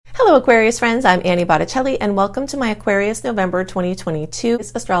Hello Aquarius friends, I'm Annie Botticelli and welcome to my Aquarius November 2022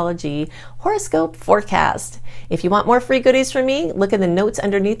 Astrology Horoscope Forecast. If you want more free goodies from me, look in the notes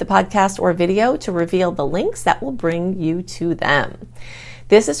underneath the podcast or video to reveal the links that will bring you to them.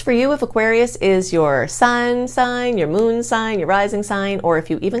 This is for you if Aquarius is your sun sign, your moon sign, your rising sign, or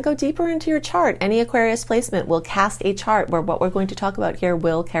if you even go deeper into your chart, any Aquarius placement will cast a chart where what we're going to talk about here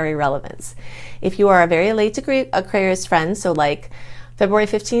will carry relevance. If you are a very late degree Aquarius friend, so like February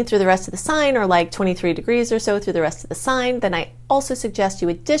 15th through the rest of the sign, or like 23 degrees or so through the rest of the sign, then I also suggest you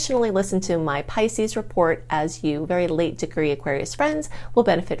additionally listen to my Pisces report, as you very late degree Aquarius friends will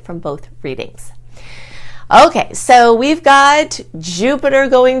benefit from both readings. Okay, so we've got Jupiter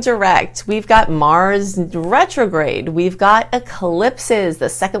going direct, we've got Mars retrograde, we've got eclipses, the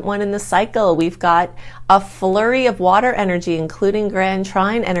second one in the cycle, we've got a flurry of water energy, including grand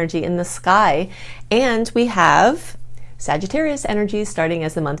trine energy in the sky, and we have Sagittarius energy starting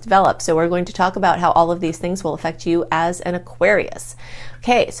as the month develops. So we're going to talk about how all of these things will affect you as an Aquarius.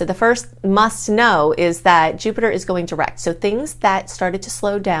 Okay, so the first must know is that Jupiter is going direct. So things that started to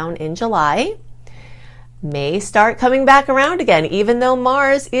slow down in July may start coming back around again, even though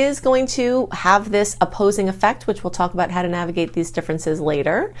Mars is going to have this opposing effect, which we'll talk about how to navigate these differences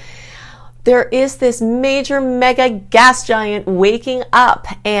later. There is this major mega gas giant waking up,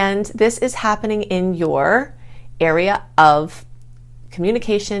 and this is happening in your area of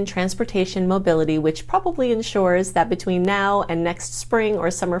communication, transportation, mobility, which probably ensures that between now and next spring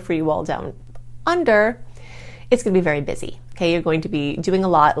or summer for you all down under, it's going to be very busy. Okay, you're going to be doing a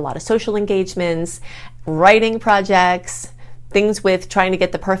lot of social engagements, writing projects, things with trying to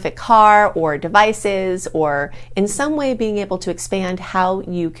get the perfect car or devices, or in some way being able to expand how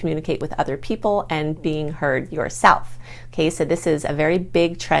you communicate with other people and being heard yourself. Okay, so this is a very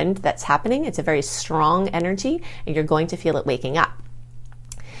big trend that's happening. It's a very strong energy, and you're going to feel it waking up.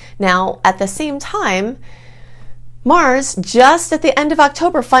 Now, at the same time, Mars, just at the end of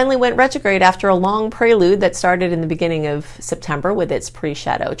October, finally went retrograde after a long prelude that started in the beginning of September with its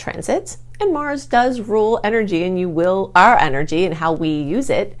pre-shadow transits. And Mars does rule energy, and our energy and how we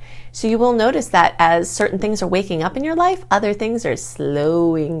use it. So you will notice that as certain things are waking up in your life, other things are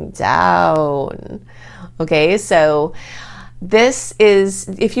slowing down. Okay, so this is,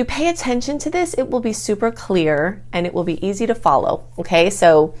 if you pay attention to this, it will be super clear and it will be easy to follow. Okay,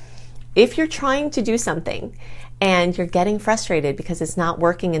 so if you're trying to do something and you're getting frustrated because it's not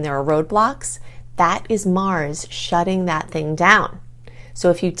working and there are roadblocks, that is Mars shutting that thing down. So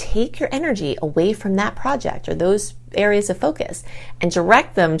if you take your energy away from that project or those areas of focus and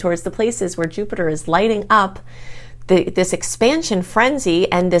direct them towards the places where Jupiter is lighting up this expansion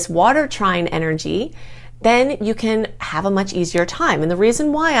frenzy and this water trine energy, then you can have a much easier time. And the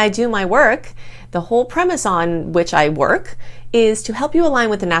reason why I do my work, the whole premise on which I work, is to help you align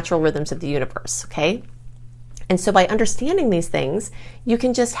with the natural rhythms of the universe, okay? And so by understanding these things, you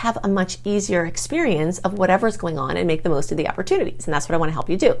can just have a much easier experience of whatever's going on and make the most of the opportunities. And that's what I want to help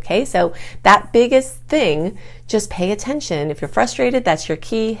you do, okay? So that biggest thing, just pay attention. If you're frustrated, that's your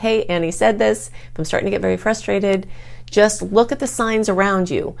key. Hey, Annie said this. If I'm starting to get very frustrated, just look at the signs around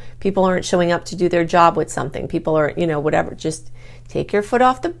you. People aren't showing up to do their job with something. People are, whatever. Just take your foot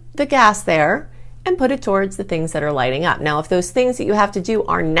off the gas there and put it towards the things that are lighting up. Now, if those things that you have to do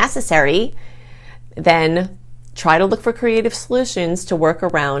are necessary, then try to look for creative solutions to work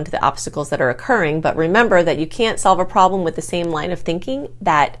around the obstacles that are occurring. But remember that you can't solve a problem with the same line of thinking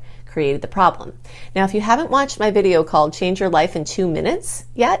that created the problem. Now, if you haven't watched my video called Change Your Life in 2 Minutes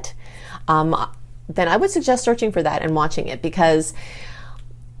yet, then I would suggest searching for that and watching it, because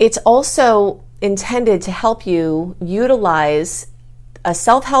it's also intended to help you utilize a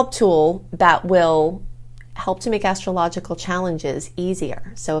self-help tool that will help to make astrological challenges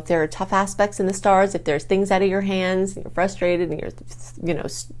easier. So if there are tough aspects in the stars, if there's things out of your hands and you're frustrated and you're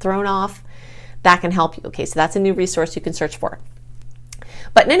thrown off, that can help you. Okay, so that's a new resource you can search for.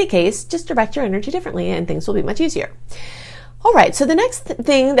 But in any case, just direct your energy differently and things will be much easier. All right, so the next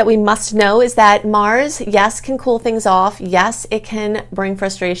thing that we must know is that Mars, yes, can cool things off. Yes, it can bring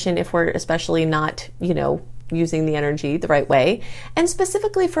frustration if we're especially not, using the energy the right way. And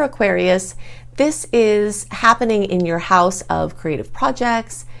specifically for Aquarius, this is happening in your house of creative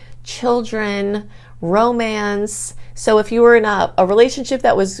projects, children, romance. So if you were in a relationship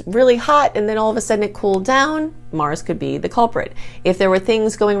that was really hot and then all of a sudden it cooled down, Mars could be the culprit. If there were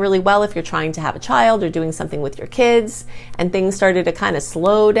things going really well, if you're trying to have a child or doing something with your kids and things started to kind of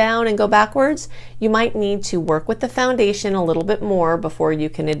slow down and go backwards, you might need to work with the foundation a little bit more before you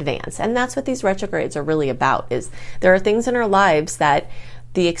can advance. And that's what these retrogrades are really about, is there are things in our lives that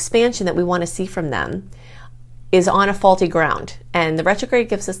the expansion that we want to see from them is on a faulty ground. And the retrograde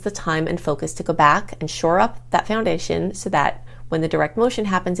gives us the time and focus to go back and shore up that foundation so that when the direct motion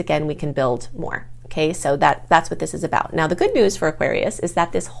happens again, we can build more. Okay, so that's what this is about. Now, the good news for Aquarius is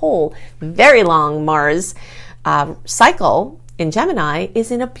that this whole very long Mars cycle in Gemini is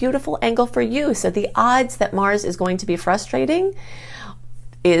in a beautiful angle for you. So the odds that Mars is going to be frustrating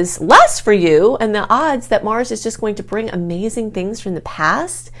is less for you, and the odds that Mars is just going to bring amazing things from the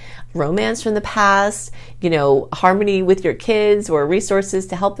past, romance from the past, harmony with your kids or resources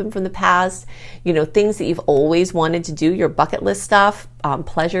to help them from the past, things that you've always wanted to do, your bucket list stuff,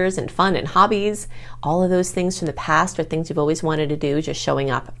 pleasures and fun and hobbies, all of those things from the past are things you've always wanted to do just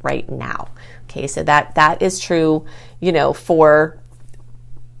showing up right now. Okay, so that is true,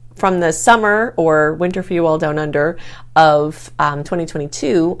 from the summer or winter for you all down under of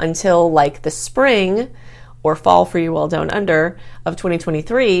 2022 until like the spring or fall for you all down under of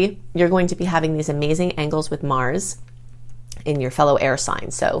 2023, you're going to be having these amazing angles with Mars in your fellow air sign.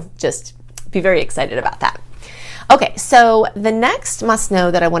 So just be very excited about that. Okay, so the next must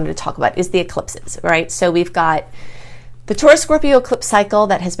know that I wanted to talk about is the eclipses, right? So we've got the Taurus Scorpio eclipse cycle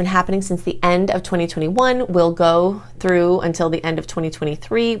that has been happening since the end of 2021 will go through until the end of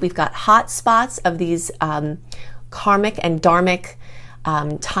 2023. We've got hot spots of these karmic and dharmic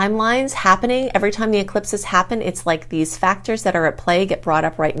timelines happening. Every time the eclipses happen, it's like these factors that are at play get brought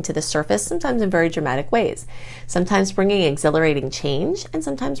up right into the surface, sometimes in very dramatic ways, sometimes bringing exhilarating change and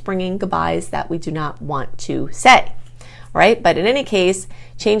sometimes bringing goodbyes that we do not want to say, right? But in any case,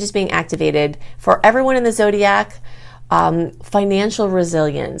 change is being activated for everyone in the zodiac. Financial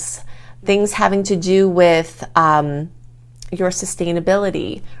resilience, things having to do with your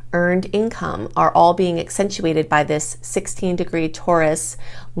sustainability, earned income are all being accentuated by this 16-degree Taurus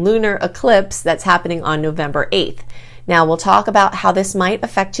lunar eclipse that's happening on November 8th. Now, we'll talk about how this might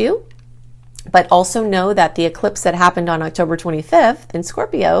affect you, but also know that the eclipse that happened on October 25th in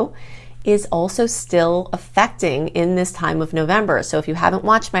Scorpio is also still affecting in this time of November. So if you haven't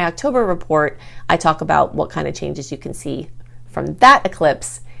watched my October report, I talk about what kind of changes you can see from that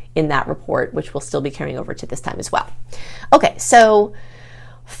eclipse in that report, which will still be carrying over to this time as well. Okay, so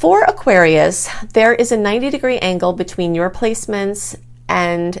for Aquarius, there is a 90-degree angle between your placements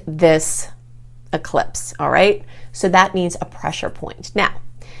and this eclipse, all right? So that means a pressure point. Now,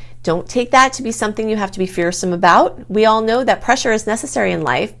 don't take that to be something you have to be fearsome about. We all know that pressure is necessary in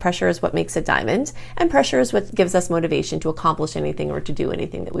life. Pressure is what makes a diamond, and pressure is what gives us motivation to accomplish anything or to do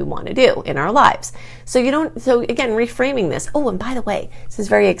anything that we want to do in our lives. So again, reframing this. Oh, and by the way, this is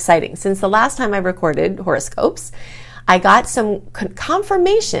very exciting. Since the last time I recorded horoscopes, I got some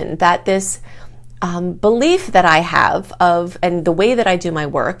confirmation that this belief that I have and the way that I do my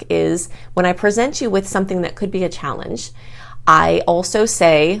work is when I present you with something that could be a challenge, I also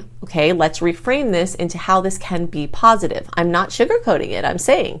say, okay, let's reframe this into how this can be positive. I'm not sugarcoating it. I'm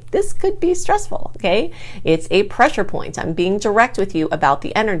saying this could be stressful, okay? It's a pressure point. I'm being direct with you about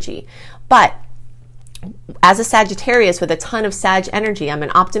the energy. But as a Sagittarius with a ton of Sag energy, I'm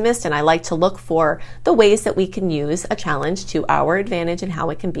an optimist and I like to look for the ways that we can use a challenge to our advantage and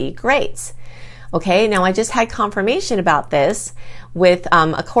how it can be great. Okay, now I just had confirmation about this with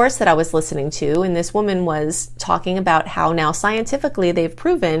a course that I was listening to, and this woman was talking about how now scientifically they've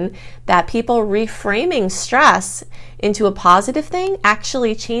proven that people reframing stress into a positive thing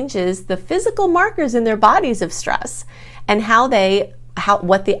actually changes the physical markers in their bodies of stress and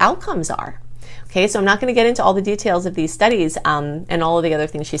what the outcomes are. Okay, so I'm not going to get into all the details of these studies and all of the other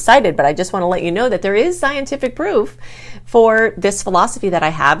things she cited, but I just want to let you know that there is scientific proof for this philosophy that I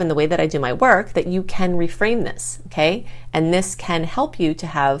have and the way that I do my work that you can reframe this, okay? And this can help you to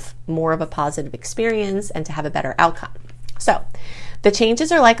have more of a positive experience and to have a better outcome. So the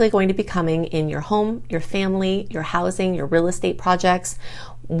changes are likely going to be coming in your home, your family, your housing, your real estate projects,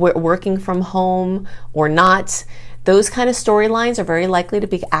 working from home or not. Those kind of storylines are very likely to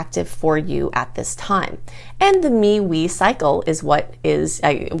be active for you at this time. And the me-we cycle is what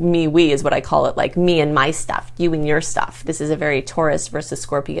I call it, like me and my stuff, you and your stuff. This is a very Taurus versus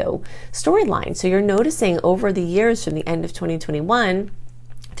Scorpio storyline. So you're noticing over the years from the end of 2021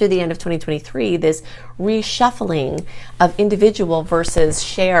 through the end of 2023, this reshuffling of individual versus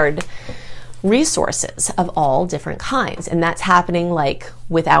shared resources of all different kinds. And that's happening like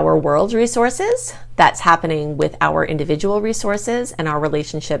with our world resources, that's happening with our individual resources and our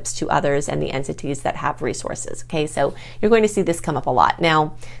relationships to others and the entities that have resources. Okay, so you're going to see this come up a lot.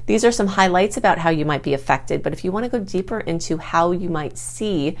 Now, these are some highlights about how you might be affected, but if you want to go deeper into how you might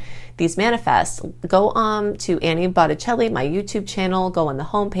see these manifest, go to Annie Botticelli, my YouTube channel, go on the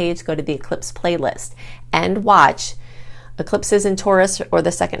homepage, go to the Eclipse playlist and watch eclipses in Taurus or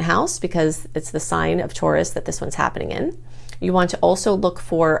the second house, because it's the sign of Taurus that this one's happening in. You want to also look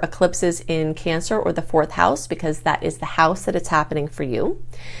for eclipses in Cancer or the fourth house, because that is the house that it's happening for you.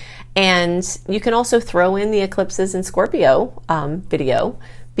 And you can also throw in the eclipses in Scorpio video,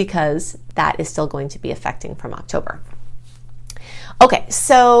 because that is still going to be affecting from October. Okay,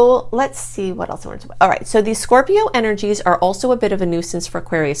 so let's see what else I want to. All right, so these Scorpio energies are also a bit of a nuisance for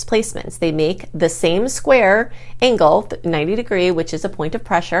Aquarius placements. They make the same square angle, 90 degree, which is a point of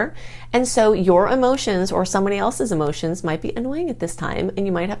pressure. And so your emotions or somebody else's emotions might be annoying at this time, and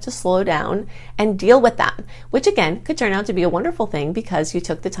you might have to slow down and deal with them, which again could turn out to be a wonderful thing because you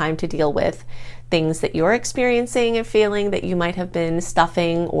took the time to deal with things that you're experiencing and feeling that you might have been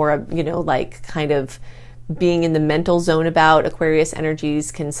stuffing or, like kind of being in the mental zone about. Aquarius energies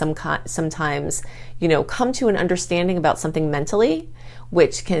can sometimes, come to an understanding about something mentally,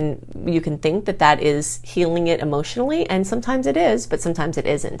 which you can think that is healing it emotionally, and sometimes it is, but sometimes it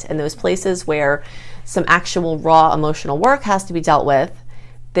isn't. And those places where some actual raw emotional work has to be dealt with,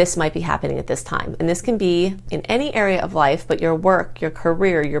 this might be happening at this time. And this can be in any area of life, but your work, your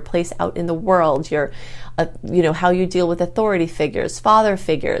career, your place out in the world, your, how you deal with authority figures, father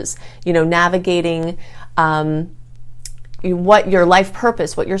figures, navigating what your life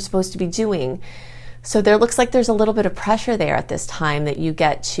purpose, what you're supposed to be doing. So there looks like there's a little bit of pressure there at this time that you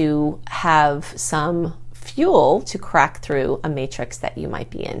get to have some fuel to crack through a matrix that you might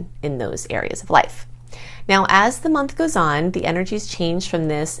be in those areas of life. Now, as the month goes on, the energies change from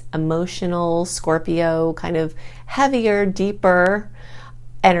this emotional Scorpio, kind of heavier, deeper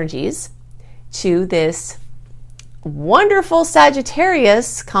energies to this wonderful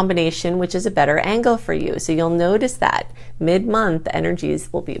Sagittarius combination, which is a better angle for you. So you'll notice that mid-month, the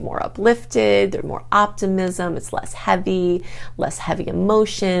energies will be more uplifted, there's more optimism, it's less heavy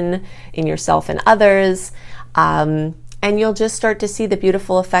emotion in yourself and others. And you'll just start to see the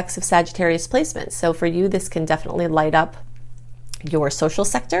beautiful effects of Sagittarius placements. So for you, this can definitely light up your social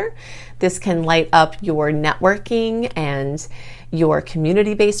sector. This can light up your networking and your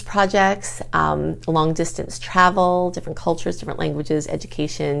community-based projects, long distance travel, different cultures, different languages,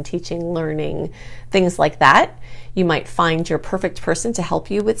 education, teaching, learning, things like that. You might find your perfect person to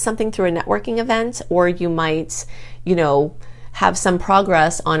help you with something through a networking event, or you might, have some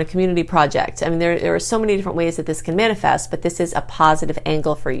progress on a community project. I mean, there are so many different ways that this can manifest, but this is a positive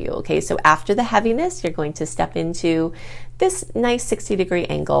angle for you, okay? So after the heaviness, you're going to step into this nice 60-degree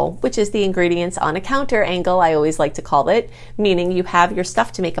angle, which is the ingredients on a counter angle, I always like to call it, meaning you have your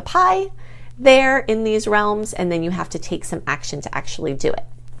stuff to make a pie there in these realms, and then you have to take some action to actually do it.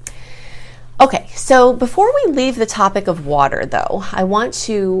 Okay, so before we leave the topic of water, though, I want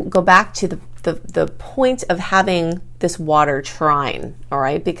to go back to the point of having this water trine, all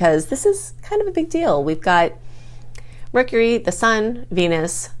right? Because this is kind of a big deal. We've got Mercury, the Sun,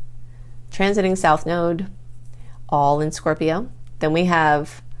 Venus, transiting South Node, all in Scorpio. Then we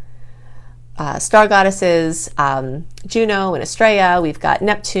have star goddesses, Juno and Estrella. We've got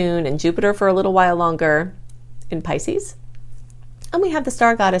Neptune and Jupiter for a little while longer in Pisces. And we have the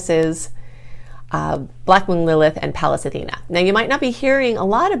star goddesses, Black Moon Lilith and Pallas Athena. Now, you might not be hearing a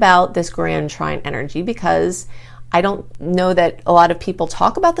lot about this grand trine energy because I don't know that a lot of people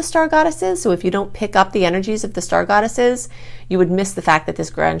talk about the star goddesses. So if you don't pick up the energies of the star goddesses, you would miss the fact that this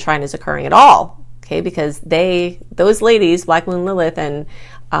grand trine is occurring at all. Okay, because those ladies, Black Moon Lilith and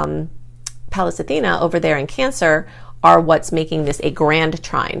Pallas Athena over there in Cancer, are what's making this a grand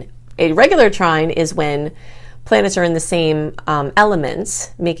trine. A regular trine is when planets are in the same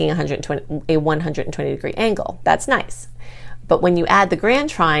elements, making a 120 degree angle. That's nice. But when you add the grand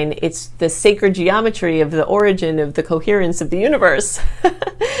trine, it's the sacred geometry of the origin of the coherence of the universe,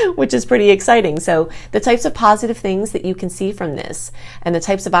 which is pretty exciting. So the types of positive things that you can see from this and the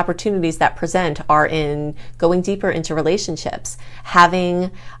types of opportunities that present are in going deeper into relationships,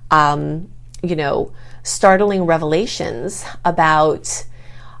 having, startling revelations about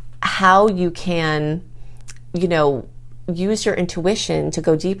how you can, use your intuition to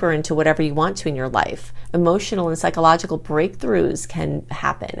go deeper into whatever you want to in your life. Emotional and psychological breakthroughs can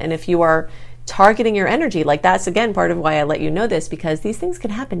happen. And if you are targeting your energy, like that's again part of why I let you know this, because these things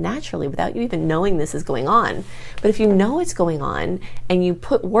can happen naturally without you even knowing this is going on. But if you know it's going on and you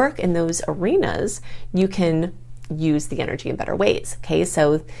put work in those arenas, you can use the energy in better ways. Okay,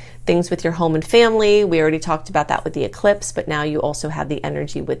 so things with your home and family, we already talked about that with the eclipse, but now you also have the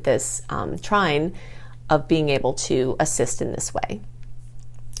energy with this trine of being able to assist in this way.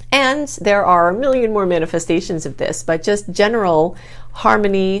 And there are a million more manifestations of this, but just general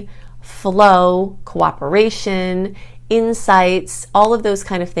harmony, flow, cooperation, insights, all of those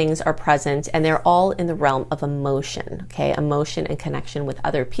kind of things are present, and they're all in the realm of emotion, okay? Emotion and connection with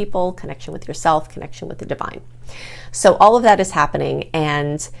other people, connection with yourself, connection with the divine. So all of that is happening,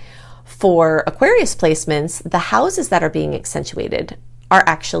 and for Aquarius placements, the houses that are being accentuated are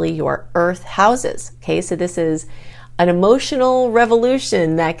actually your earth houses, okay? So this is an emotional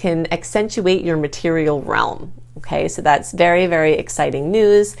revolution that can accentuate your material realm. Okay, so that's very, very exciting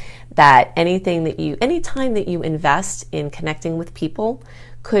news that anytime that you invest in connecting with people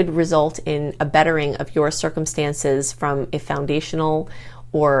could result in a bettering of your circumstances from a foundational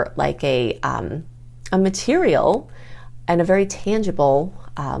or like a material and a very tangible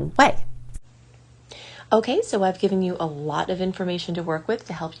way. Okay, so I've given you a lot of information to work with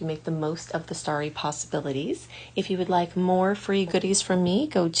to help you make the most of the starry possibilities. If you would like more free goodies from me,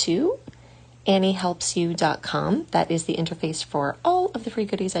 go to AnnieHelpsYou.com. That is the interface for all of the free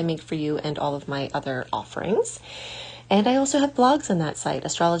goodies I make for you and all of my other offerings. And I also have blogs on that site,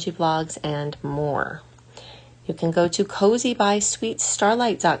 astrology blogs and more. You can go to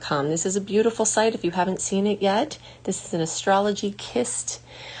CozyBySweetStarlight.com. This is a beautiful site if you haven't seen it yet. This is an astrology kissed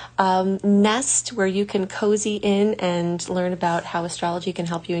nest where you can cozy in and learn about how astrology can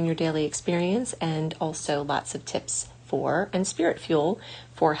help you in your daily experience, and also lots of tips for and spirit fuel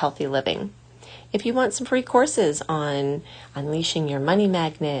for healthy living. If you want some free courses on unleashing your money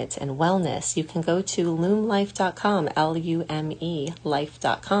magnet and wellness, you can go to lumelife.com, L-U-M-E,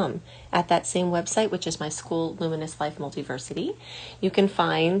 life.com. At that same website, which is my school, Luminous Life Multiversity, you can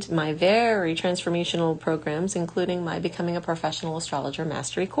find my very transformational programs, including my Becoming a Professional Astrologer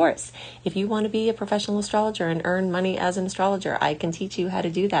Mastery course. If you want to be a professional astrologer and earn money as an astrologer, I can teach you how to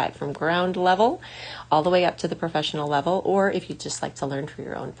do that from ground level all the way up to the professional level. Or if you just like to learn for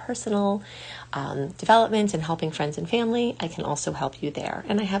your own personal development and helping friends and family, I can also help you there.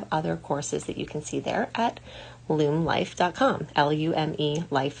 And I have other courses that you can see there at lumelife.com, L-U-M-E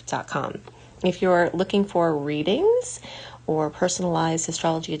life.com. If you're looking for readings or personalized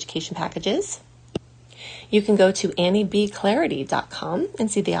astrology education packages, you can go to anniebclarity.com and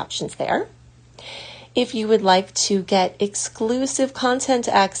see the options there. If you would like to get exclusive content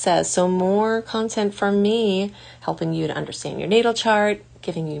access, so more content from me, helping you to understand your natal chart,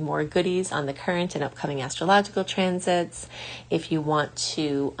 giving you more goodies on the current and upcoming astrological transits. If you want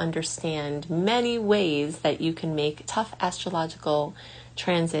to understand many ways that you can make tough astrological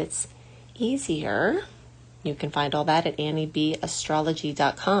transits easier, you can find all that at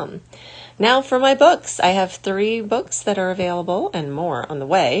AnnieBAstrology.com. Now for my books. I have 3 books that are available and more on the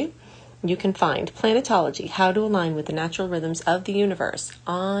way. You can find Planetology, How to Align with the Natural Rhythms of the Universe,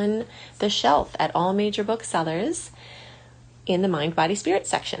 on the shelf at all major booksellers in the Mind, Body, Spirit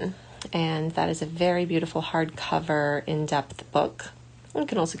section. And that is a very beautiful hardcover, in-depth book. You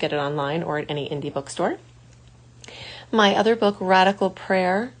can also get it online or at any indie bookstore. My other book, Radical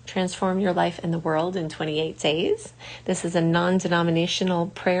Prayer, Transform Your Life and the World in 28 Days. This is a non-denominational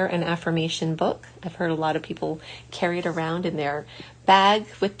prayer and affirmation book. I've heard a lot of people carry it around in their bag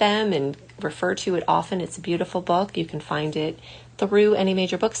with them and refer to it often. It's a beautiful book. You can find it through any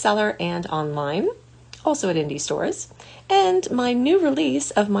major bookseller and online, also at indie stores. And my new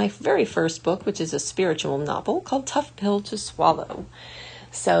release of my very first book, which is a spiritual novel called Tough Pill to Swallow.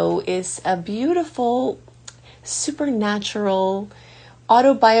 So it's a beautiful, supernatural,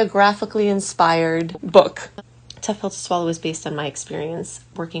 autobiographically inspired book. Tough Pill to Swallow is based on my experience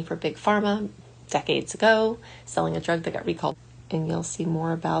working for Big Pharma decades ago, selling a drug that got recalled. And you'll see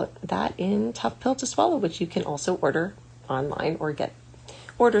more about that in Tough Pill to Swallow, which you can also order online or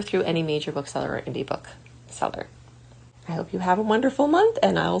order through any major bookseller or indie book seller. I hope you have a wonderful month,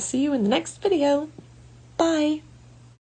 and I'll see you in the next video. Bye.